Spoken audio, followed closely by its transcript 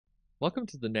Welcome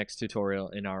to the next tutorial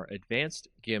in our Advanced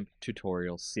GIMP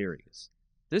tutorial series.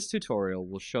 This tutorial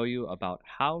will show you about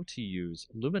how to use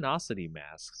luminosity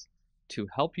masks to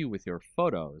help you with your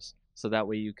photos so that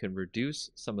way you can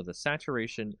reduce some of the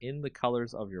saturation in the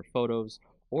colors of your photos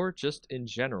or just in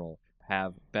general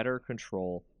have better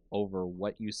control over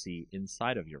what you see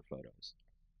inside of your photos.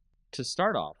 To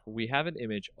start off, we have an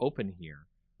image open here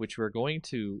which we're going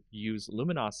to use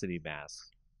luminosity masks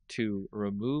to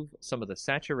remove some of the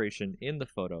saturation in the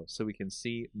photo so we can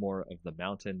see more of the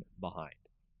mountain behind.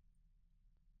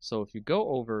 So if you go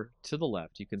over to the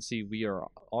left, you can see we are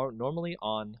normally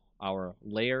on our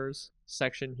layers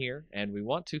section here, and we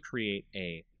want to create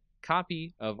a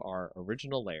copy of our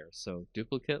original layer, so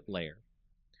duplicate layer.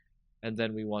 And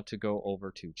then we want to go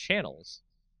over to channels,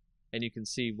 and you can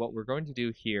see what we're going to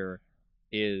do here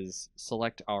is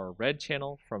select our red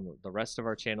channel from the rest of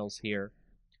our channels here.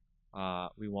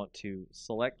 We want to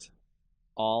select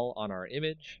all on our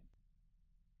image.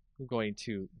 I'm going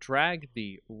to drag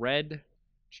the red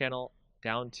channel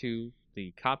down to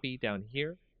the copy down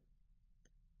here,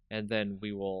 and then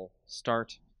we will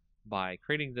start by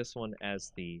creating this one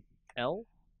as the L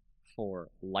for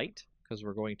light, because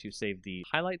we're going to save the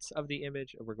highlights of the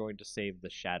image and we're going to save the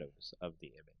shadows of the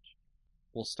image.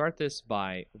 We'll start this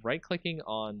by right-clicking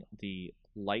on the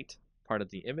light part of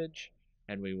the image,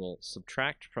 and we will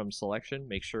subtract from selection.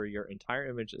 Make sure your entire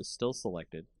image is still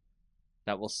selected.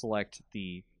 That will select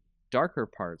the darker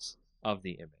parts of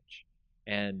the image.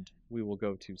 And we will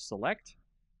go to select,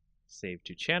 save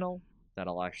to channel.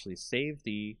 That'll actually save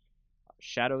the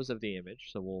shadows of the image.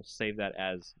 So we'll save that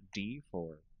as D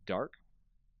for dark.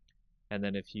 And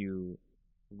then if you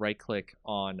right click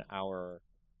on our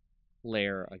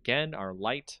layer again, our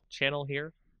light channel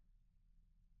here,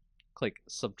 click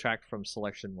subtract from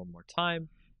selection one more time.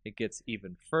 It gets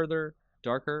even further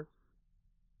darker,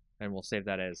 and we'll save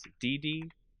that as DD.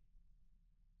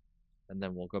 And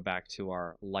then we'll go back to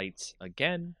our lights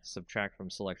again, subtract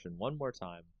from selection one more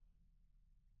time,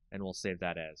 and we'll save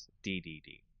that as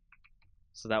DDD.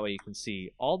 So that way you can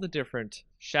see all the different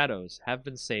shadows have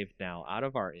been saved now out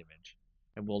of our image,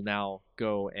 and we'll now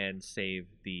go and save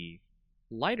the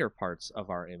lighter parts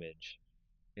of our image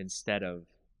instead of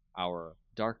our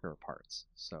darker parts.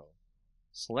 So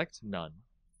select none,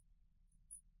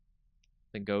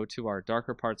 then go to our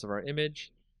darker parts of our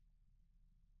image,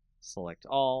 select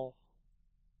all,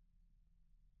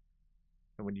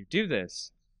 and when you do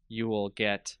this, you will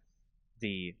get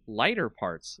the lighter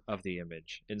parts of the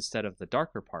image instead of the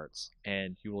darker parts,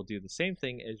 and you will do the same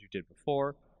thing as you did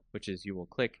before, which is you will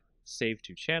click save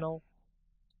to channel,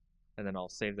 and then I'll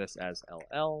save this as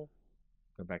LL,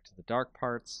 go back to the dark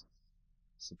parts,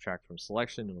 subtract from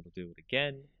selection, and we'll do it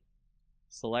again.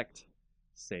 Select,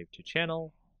 save to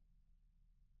channel,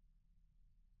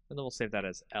 and then we'll save that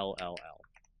as LLL.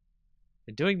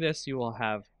 In doing this, you will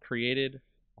have created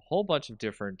a whole bunch of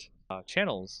different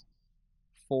channels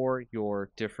for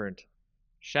your different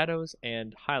shadows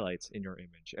and highlights in your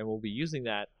image, and we'll be using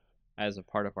that as a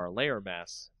part of our layer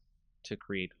masks to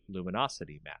create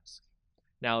luminosity masks.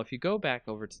 Now, if you go back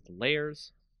over to the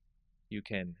layers, you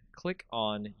can click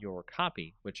on your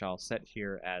copy, which I'll set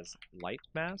here as light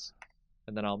mask,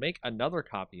 and then I'll make another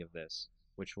copy of this,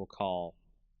 which we'll call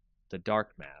the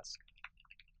dark mask.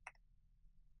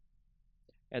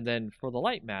 And then for the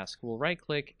light mask, we'll right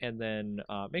click and then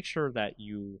make sure that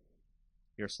your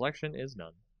selection is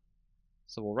none.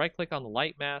 So we'll right click on the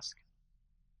light mask,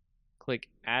 click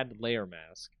add layer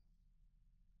mask.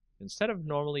 Instead of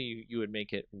normally you would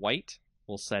make it white,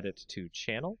 we'll set it to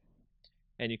channel.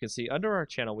 And you can see under our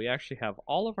channel, we actually have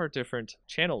all of our different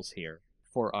channels here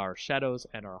for our shadows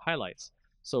and our highlights.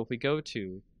 So if we go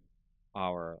to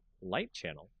our light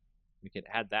channel, we can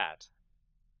add that,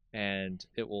 and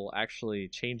it will actually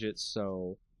change it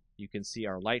so you can see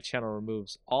our light channel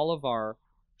removes all of our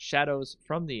shadows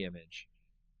from the image.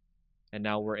 And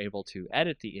now we're able to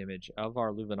edit the image of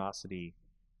our luminosity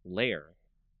layer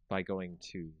by going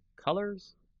to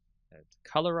colors and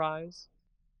colorize,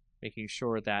 making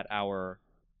sure that our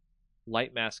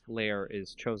light mask layer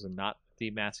is chosen, not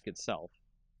the mask itself.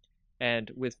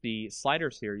 And with the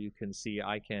sliders here, you can see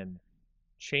I can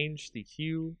change the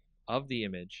hue of the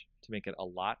image to make it a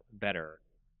lot better,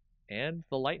 and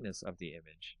the lightness of the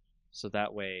image, so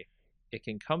that way it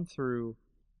can come through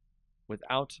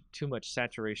without too much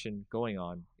saturation going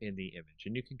on in the image.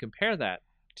 And you can compare that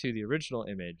to the original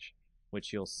image,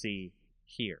 which you'll see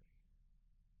here.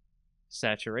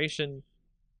 Saturation,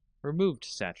 removed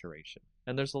saturation.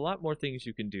 And there's a lot more things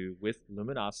you can do with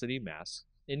luminosity masks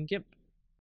in GIMP.